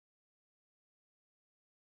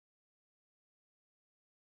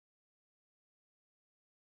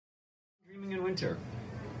Dreaming in winter.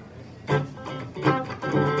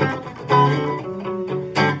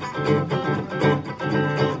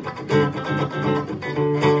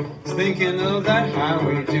 Thinking of that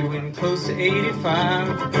highway doing close to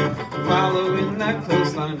 85, following that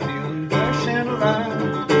coastline feeling fresh and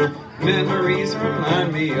alive. Memories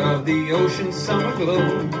remind me of the ocean summer glow,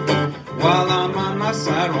 while I'm on my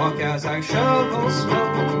sidewalk as I shovel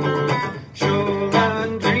snow.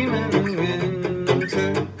 Shoreline dreaming in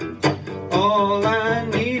winter, all I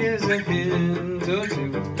need is a hint or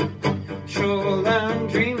two. Shoreline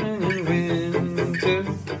dreaming in winter,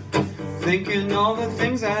 thinking all the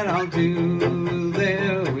things that I'll do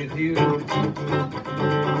there with you.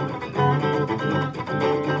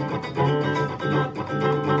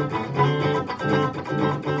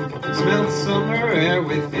 Smell the summer air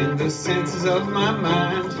within the senses of my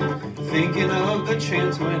mind, thinking of the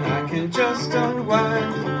chance when I can just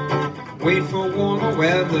unwind. Wait for warmer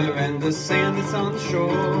weather and the sand that's on the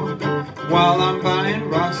shore, while I'm buying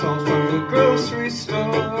rock salt from the grocery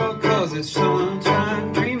store. Cause it's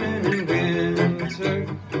summertime dreaming in winter,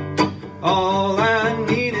 all I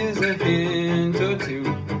need is a hint or two.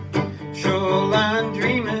 Shoreline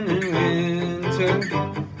dreaming in winter,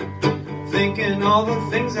 thinking all the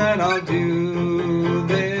things that I'll do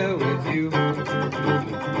there with you.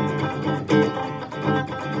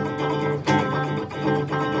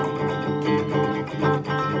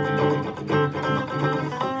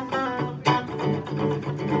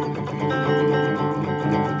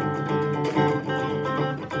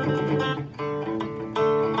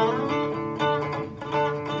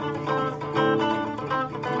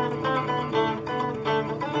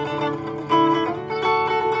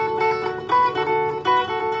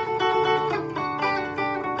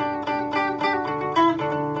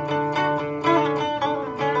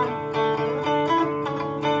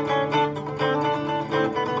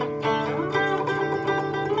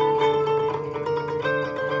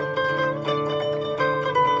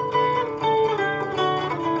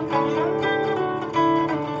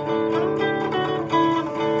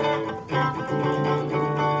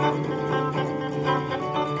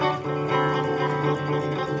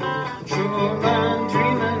 Shoreline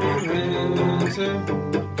dreaming in winter,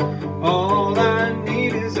 all I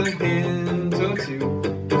need is a hint or two.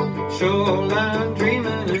 Shoreline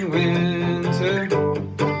dreaming in winter,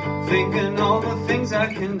 thinking all the things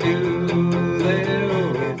I can do